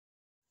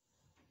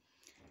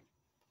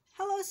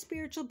Hello,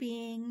 spiritual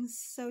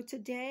beings. So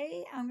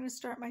today I'm going to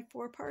start my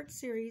 4-part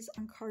series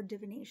on card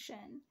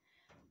divination.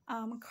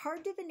 Card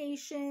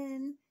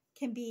divination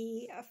can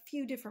be a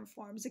few different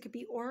forms. It could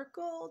be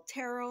oracle,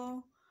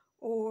 tarot,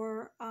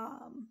 or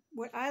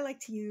what I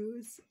like to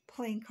use,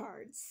 playing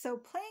cards. So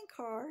playing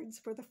cards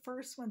were the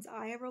first ones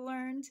I ever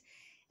learned,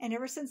 and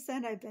ever since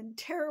then I've been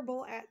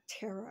terrible at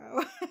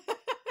tarot.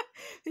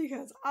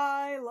 Because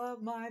I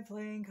love my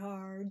playing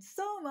cards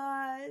so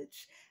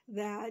much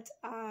that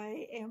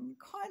I am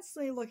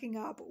constantly looking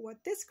up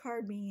what this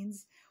card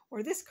means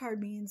or this card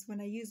means when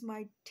I use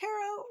my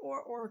tarot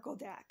or oracle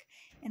deck.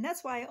 And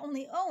that's why I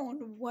only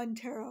own one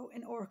tarot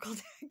and oracle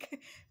deck,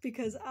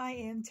 because I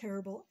am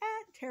terrible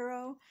at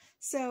tarot.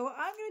 So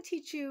I'm going to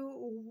teach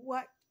you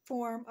what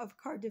form of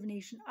card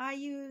divination I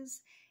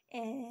use,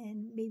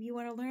 and maybe you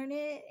want to learn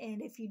it,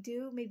 and if you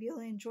do, maybe you'll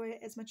enjoy it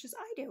as much as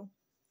I do.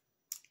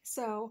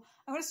 So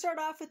I'm going to start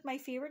off with my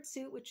favorite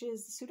suit, which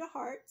is the suit of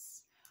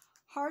hearts.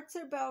 Hearts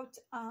are about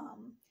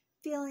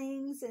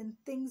feelings and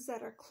things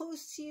that are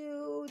close to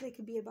you. They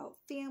could be about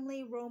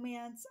family,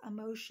 romance,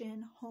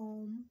 emotion,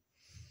 home.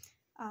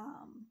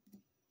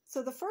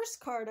 So the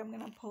first card I'm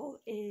going to pull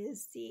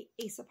is the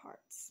Ace of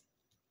Hearts.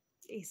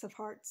 Ace of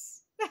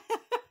Hearts.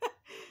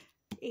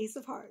 Ace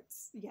of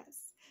Hearts,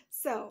 yes.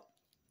 So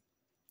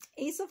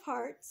Ace of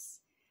Hearts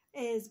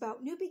is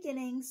about new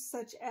beginnings,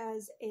 such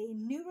as a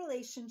new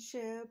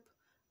relationship,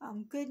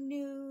 good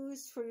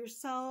news for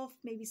yourself.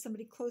 Maybe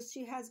somebody close to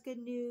you has good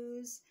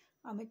news.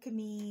 It could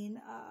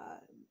mean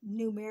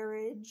new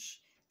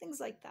marriage, things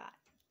like that.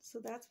 So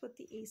that's what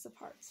the Ace of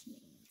Hearts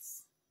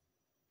means.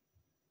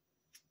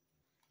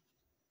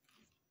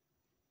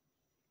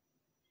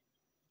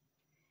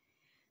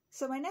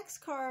 So my next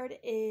card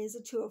is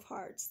a Two of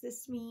Hearts.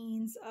 This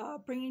means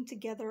bringing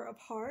together of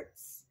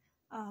hearts.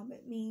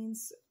 It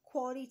means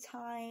quality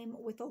time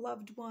with a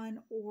loved one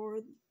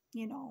or,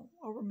 you know,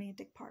 a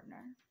romantic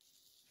partner.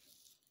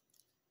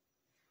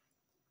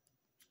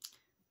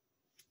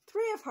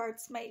 Three of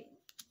Hearts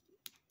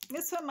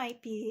this one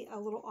might be a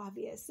little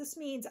obvious. This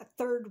means a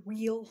third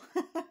wheel.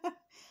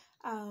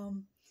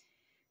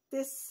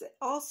 This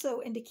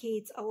also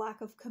indicates a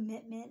lack of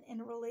commitment in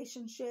a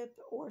relationship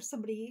or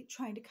somebody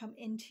trying to come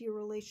into your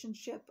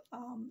relationship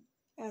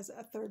as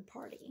a third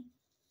party.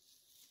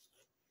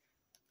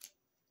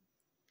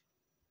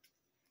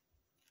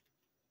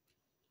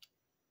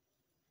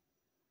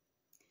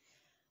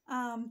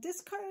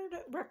 This card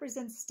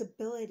represents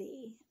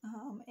stability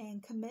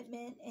and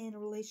commitment in a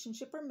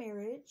relationship or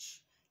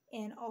marriage,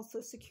 and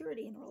also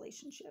security in a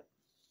relationship.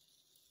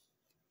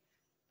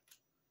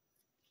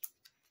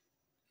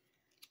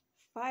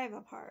 Five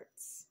of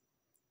Hearts.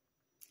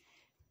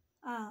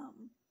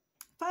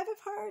 Five of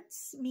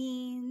Hearts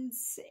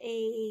means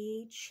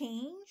a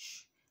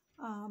change.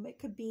 It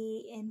could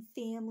be in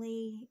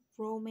family,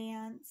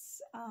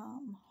 romance,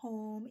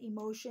 home,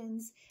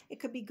 emotions. It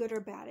could be good or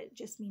bad. It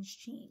just means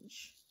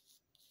change.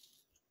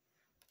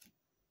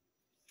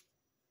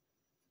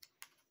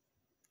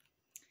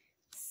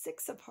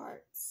 Six of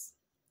Hearts.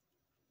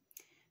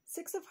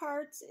 Six of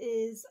Hearts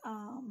is,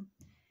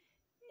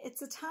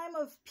 it's a time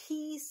of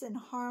peace and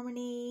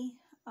harmony.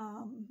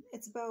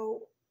 It's about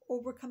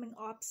overcoming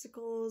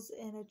obstacles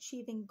and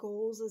achieving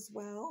goals as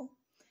well.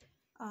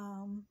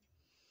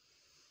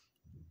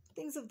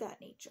 Things of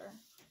that nature.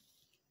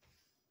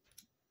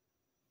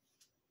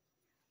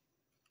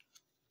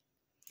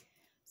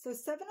 So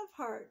Seven of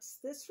Hearts,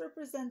 this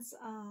represents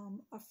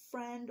a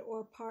friend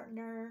or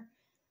partner,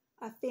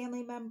 a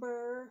family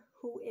member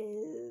who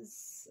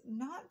is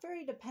not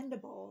very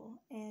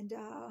dependable and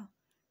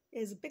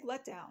is a big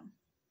letdown.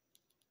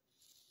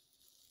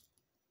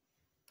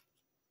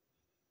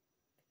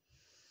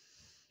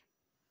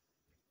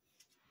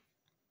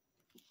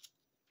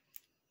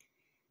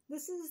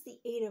 This is the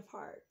Eight of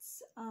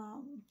Hearts.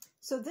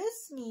 So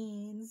this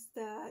means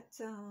that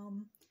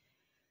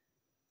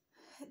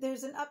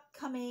there's an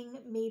upcoming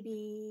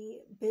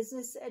maybe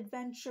business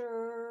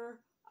adventure,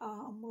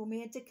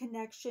 romantic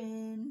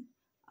connection,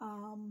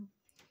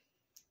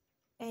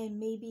 and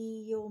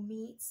maybe you'll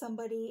meet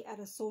somebody at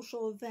a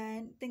social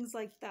event, things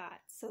like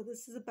that. So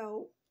this is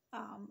about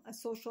a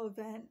social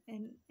event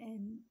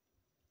and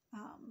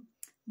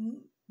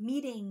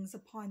meetings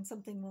upon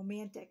something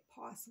romantic,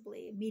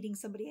 possibly meeting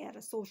somebody at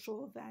a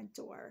social event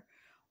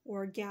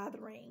or a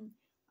gathering,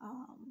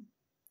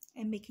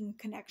 and making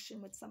a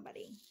connection with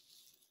somebody.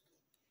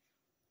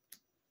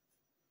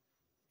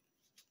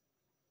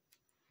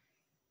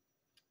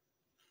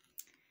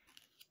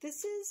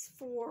 This is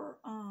for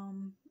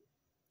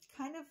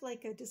kind of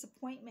like a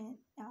disappointment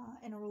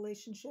in a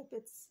relationship.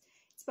 It's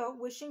about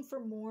wishing for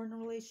more in a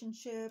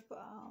relationship,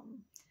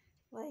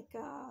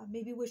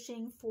 maybe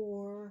wishing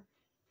for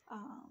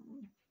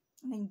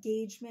an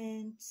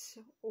engagement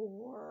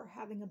or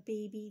having a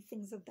baby,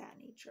 things of that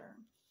nature.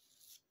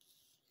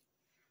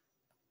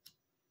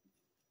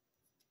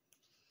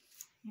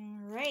 All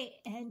right,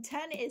 and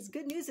 10 is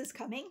good news is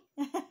coming.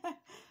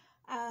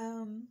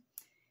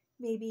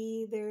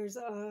 Maybe there's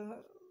a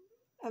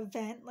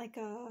event like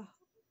a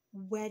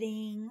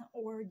wedding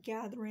or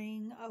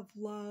gathering of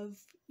love,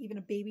 even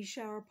a baby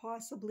shower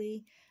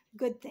possibly.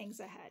 Good things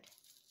ahead.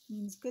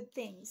 Means good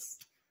things.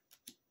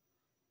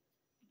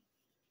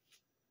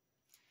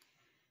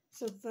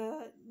 So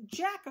the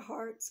Jack of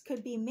Hearts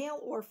could be male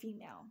or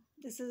female.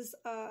 This is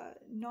a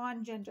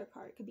non-gender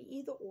card. It could be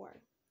either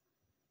or.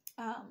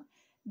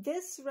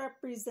 This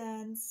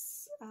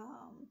represents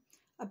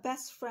a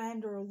best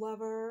friend or a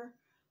lover.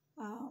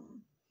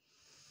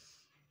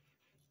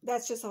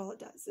 That's just all it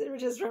does. It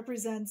just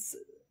represents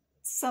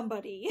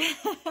somebody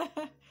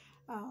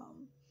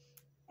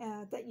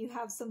that you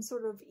have some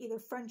sort of either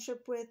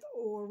friendship with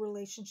or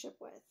relationship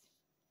with.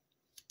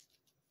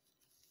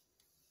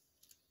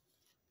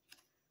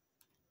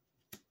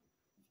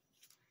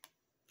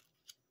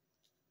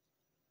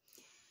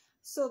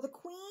 So the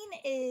Queen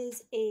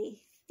is a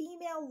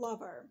female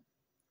lover.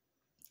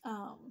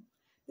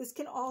 This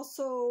can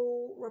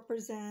also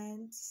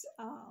represent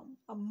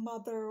a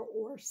mother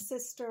or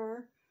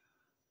sister,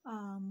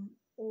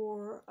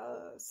 or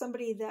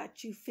somebody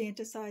that you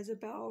fantasize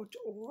about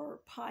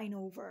or pine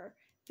over.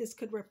 This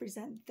could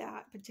represent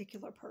that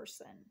particular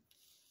person.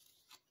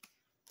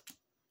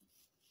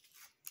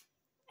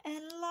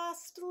 And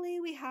lastly,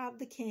 we have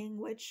the King,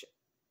 which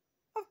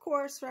of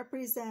course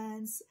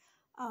represents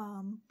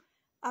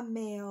a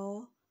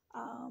male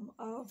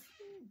of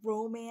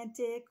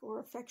romantic or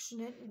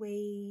affectionate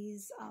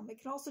ways. It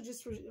can also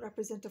just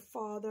represent a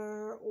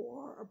father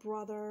or a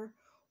brother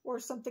or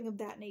something of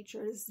that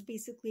nature. This is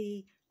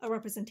basically a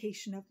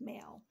representation of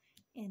male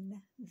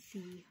in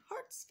the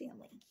Hearts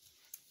family.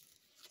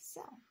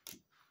 So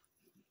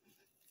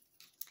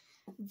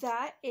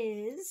that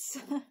is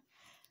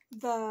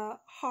the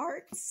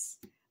Hearts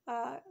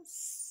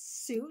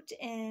suit,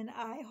 and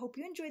I hope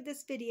you enjoyed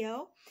this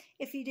video.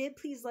 If you did,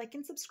 please like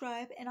and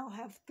subscribe, and I'll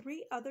have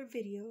 3 other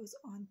videos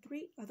on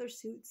 3 other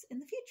suits in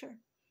the future.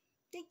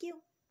 Thank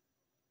you.